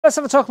Let's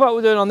have a talk about what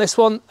we're doing on this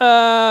one.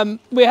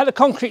 We had a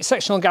concrete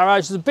sectional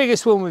garage, the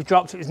biggest one we've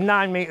dropped. It was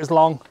 9 metres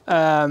long.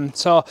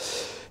 So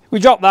we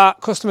dropped that,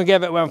 customer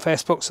gave it away on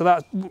Facebook,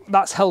 so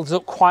that's held us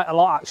up quite a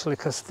lot actually,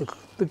 because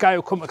the guy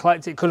who couldn't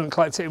collect it couldn't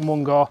collect it in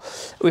one go.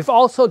 We've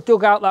also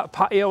dug out that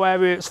patio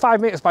area. It's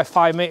 5 metres by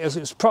 5 metres.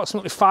 It's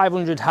approximately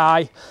 500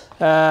 high,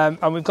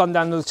 and we've gone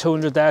down another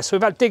 200 there. So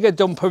we've had digger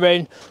dumper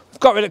in. We've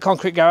got rid of the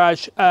concrete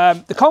garage.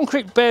 The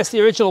concrete base, the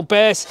original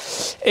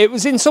base, it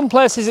was in some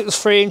places it was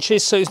 3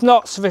 inches, so it's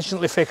not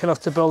sufficiently thick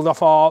enough to build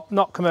off, or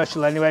not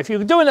commercial anyway. If you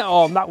were doing it at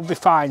home, that would be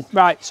fine.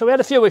 Right, so we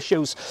had a few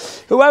issues.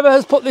 Whoever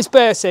has put this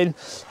base in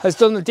has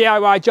done the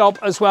DIY job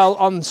as well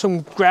on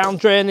some ground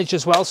drainage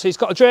as well. So he's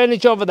got a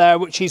drainage over there,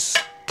 which he's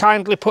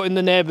kindly put in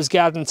the neighbour's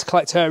garden to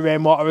collect her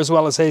rainwater as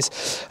well as his.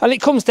 And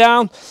it comes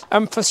down,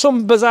 and for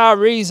some bizarre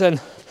reason,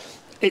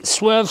 it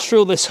swerves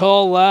through this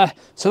hole there.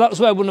 So that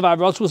was where one of our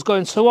rods was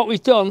going. So what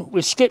we've done,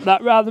 we've skipped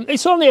that rather than,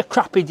 it's only a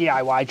crappy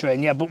DIY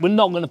drain, yeah, but we're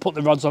not going to put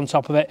the rods on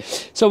top of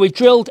it. So we've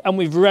drilled and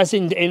we've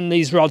resined in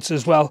these rods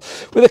as well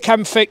with a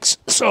chem fix.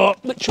 So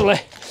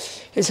literally,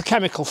 it's a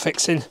chemical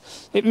fixing.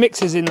 It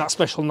mixes in that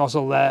special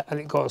nozzle there and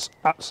it goes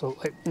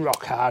absolutely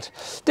rock hard.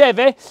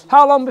 Davey,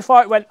 how long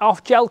before it went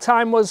off? Gel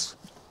time was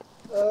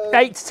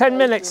 8 to 10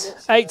 minutes.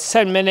 8 to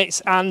 10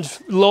 minutes, and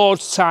load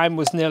time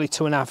was nearly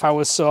 2.5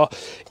 hours. So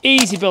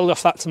easy build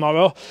off that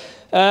tomorrow.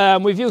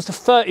 We've used a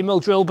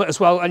 30mm drill bit as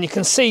well, and you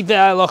can see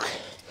there, look,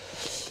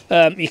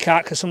 you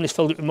can't because somebody's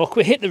filled it with muck.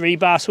 We hit the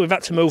rebar, so we've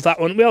had to move that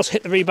one. We also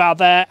hit the rebar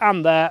there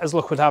and there, as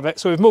luck would have it.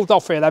 So we've moved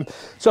all 3 of them.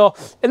 So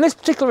in this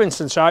particular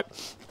instance, right,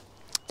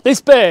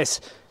 this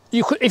base,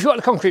 you could, if you got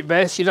a concrete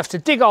base, you'd have to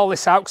dig all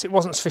this out because it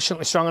wasn't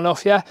sufficiently strong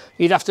enough, yeah?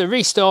 You'd have to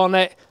restone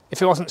it.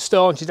 If it wasn't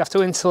stoned, you'd have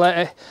to insulate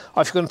it,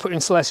 or if you're going to put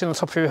insulation on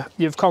top of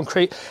your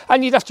concrete,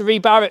 and you'd have to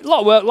rebar it. A lot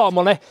of work, a lot of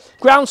money.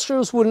 Ground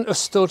screws wouldn't have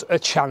stood a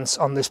chance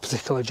on this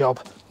particular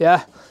job,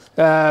 yeah?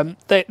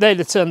 They'd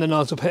have turned their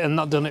nose up it and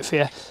not done it for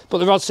you. But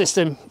the rod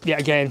system, yet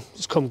again,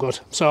 has come good.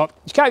 So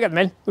you can't get them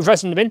in. We've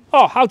resined them in.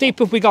 Oh, how deep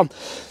have we gone?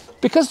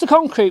 Because the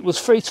concrete was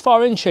 3 to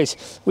 4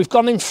 inches, we've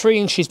gone in 3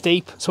 inches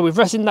deep, so we've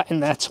resined that in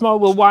there. Tomorrow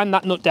we'll wind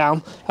that nut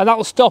down, and that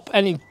will stop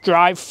any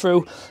drive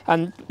through.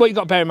 And what you've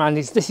got to bear in mind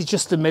is this is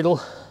just the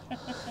middle.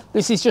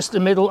 This is just the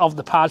middle of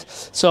the pad,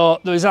 so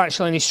there isn't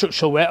actually any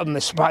structural weight on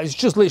this pad. It's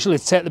just literally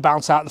to take the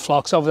bounce out of the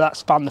floor, because over that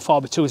span the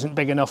 4x2 isn't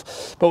big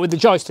enough. But with the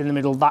joist in the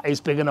middle, that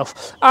is big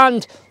enough.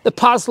 And the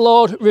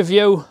Paslode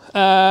review,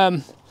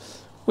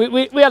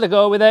 we had a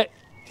go with it.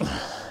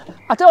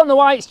 I don't know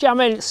why it's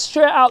jamming. It's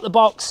straight out the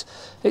box.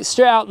 It's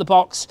straight out the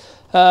box,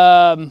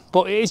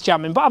 but it is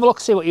jamming. But have a look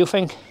and see what you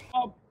think.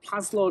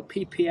 Paslode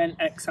PPn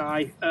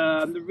XI.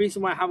 The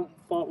reason why I haven't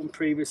bought one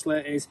previously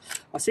is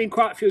I've seen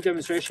quite a few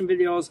demonstration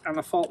videos and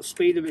I thought the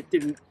speed of it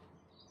didn't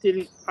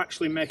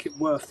actually make it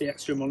worth the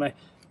extra money.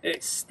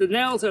 The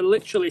nails are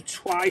literally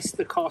twice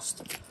the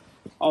cost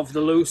of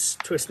the loose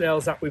twist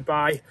nails that we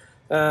buy,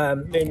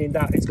 meaning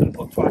that it's going to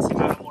put twice the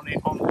amount of money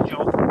on the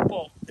job,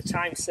 but the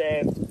time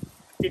saved,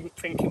 didn't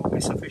think it would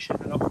be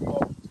sufficient enough,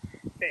 but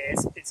it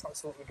is. It's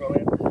absolutely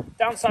brilliant.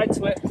 Downside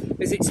to it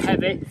is it's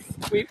heavy.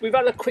 We've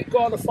had a quick go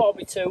on the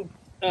 4x2.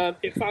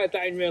 It fired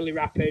that in really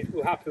rapid.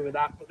 We're happy with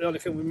that. But the only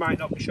thing we might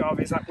not be sure of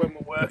is that when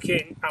we're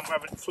working and we're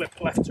having to flip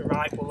left to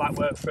right, will that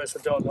work for us?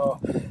 I don't know.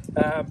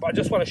 But I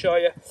just want to show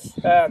you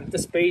the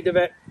speed of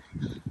it.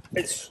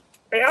 It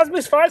has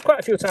misfired quite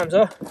a few times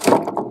though.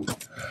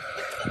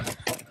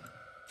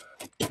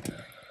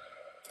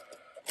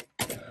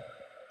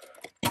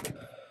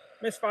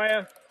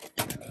 Misfire.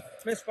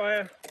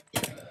 Misfire.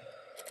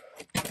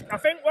 I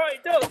think what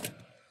it does,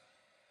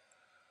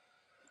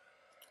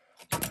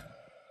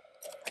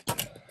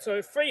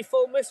 so 3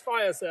 full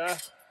misfires there.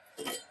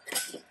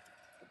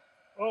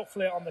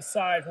 Hopefully on the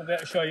side we'll be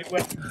able to show you it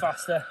working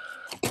faster.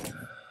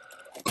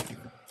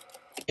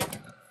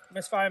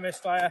 Misfire,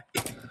 misfire,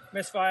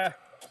 misfire,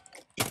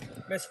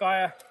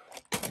 misfire,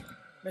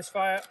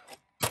 misfire,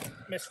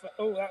 misfire.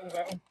 Oh, that one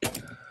got one.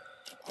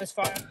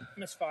 Misfire,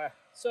 misfire.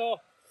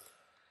 So,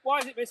 why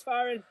is it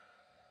misfiring?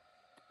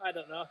 I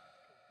don't know.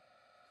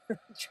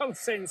 John's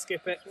saying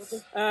skip it.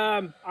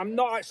 I'm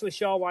not actually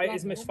sure why it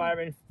is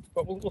misfiring,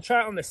 but we'll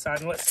try it on this side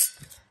and let's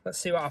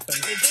see what happens.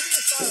 It did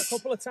misfire a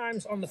couple of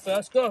times on the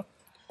first go.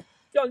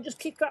 John, just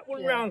kick that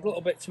one round a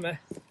little bit to me.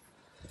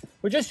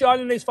 We're just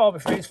joining these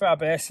 4x3s for our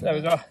base. There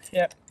we go.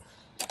 Yep.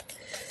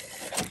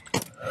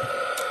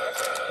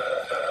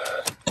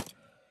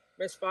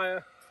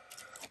 Misfire.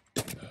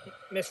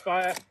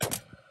 Misfire.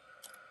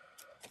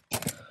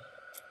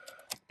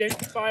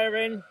 Didn't fire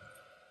in.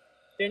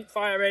 Didn't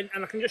fire in,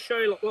 and I can just show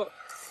you, look,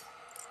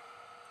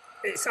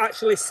 it's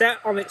actually set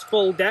on its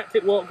full depth.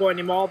 It won't go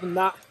any more than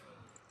that,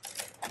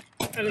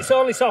 and it's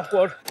only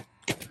softwood.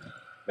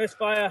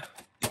 Misfire.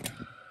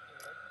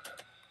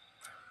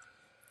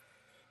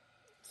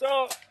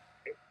 So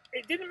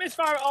it didn't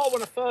misfire at all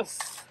when I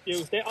first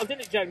used it. I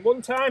did it, Jen,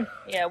 one time.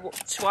 Yeah,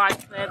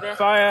 twice maybe.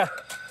 Fire.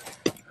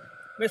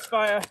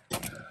 Misfire.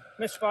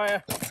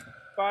 Misfire.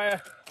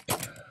 Fire.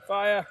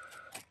 Fire.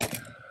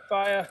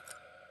 Fire.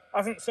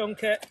 Hasn't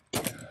sunk it.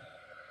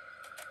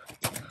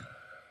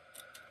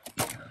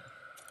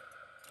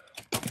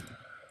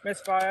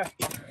 misfire.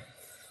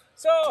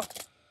 So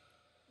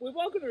we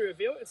were going to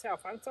review it and see how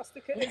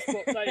fantastic it is,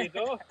 but there you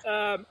go.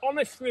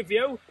 Honest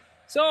review.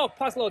 So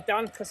Paslode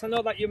Dan, because I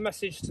know that you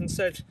messaged and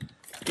said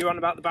you're on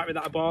about the battery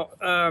that I bought.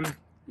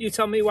 You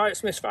tell me why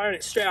it's misfiring.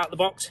 It's straight out the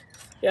box,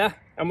 yeah.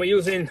 And we're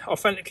using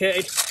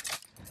authenticated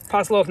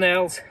Paslode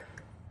nails,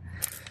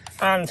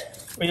 and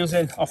we're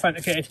using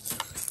authenticated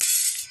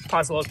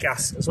Paslode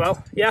gas as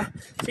well, yeah.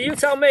 So you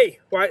tell me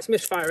why it's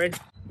misfiring.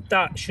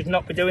 That should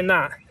not be doing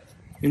that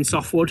in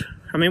softwood.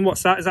 I mean,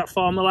 what's that? Is that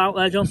formal out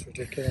there, John? It's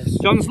ridiculous.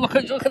 John's look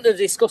at the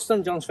disgust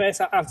on John's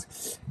face.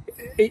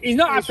 He's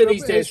not happy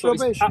these days, but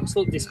it's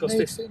absolutely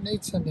disgusting. It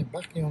needs sending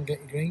back. You won't get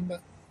your green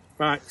back.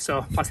 Right,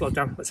 so Paslode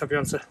Dan, let's have your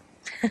answer.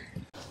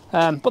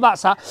 But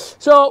that's that.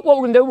 So what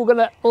we're going to do, we're going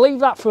to leave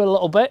that for a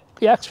little bit,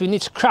 yeah, because we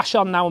need to crash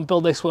on now and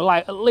build this. We're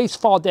like at least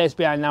 4 days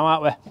behind now,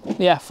 aren't we?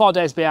 Yeah, 4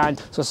 days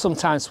behind. So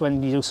sometimes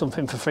when you do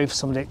something for free for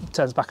somebody, it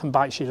turns back and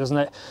bites you, doesn't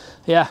it?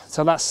 Yeah,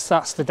 so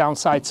that's the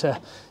downside to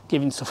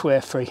giving stuff away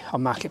free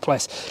on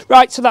Marketplace.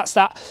 Right, so that's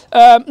that.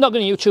 Not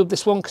going to YouTube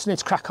this one because I need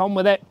to crack on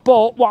with it,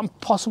 but what I'm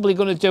possibly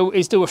going to do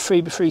is do a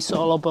freebie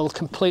solo build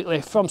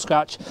completely from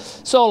scratch,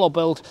 solo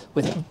build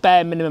with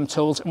bare minimum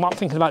tools. And what I'm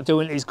thinking about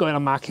doing is going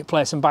on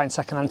Marketplace and buying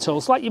second-hand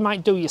tools like you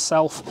might do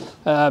yourself,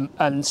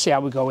 and see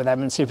how we go with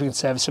them and see if we can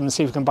service them and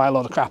see if we can buy a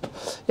load of crap,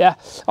 yeah,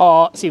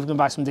 or see if we can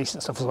buy some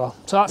decent stuff as well.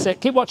 So that's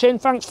it. Keep watching.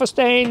 Thanks for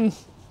staying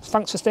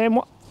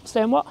what?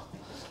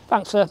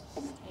 Thanks for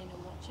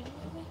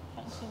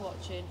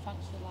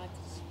Thanks for like,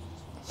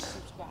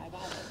 subscribe, I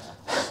don't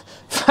know.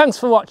 Thanks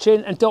for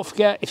watching, and don't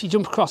forget, if you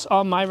jump across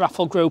on my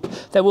raffle group,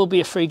 there will be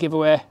a free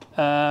giveaway,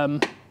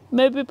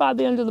 maybe by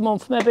the end of the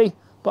month, maybe,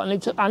 but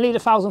I need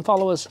 1,000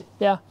 followers,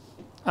 yeah,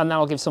 and then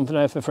I'll give something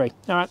away for free.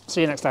 All right,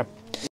 see you next time.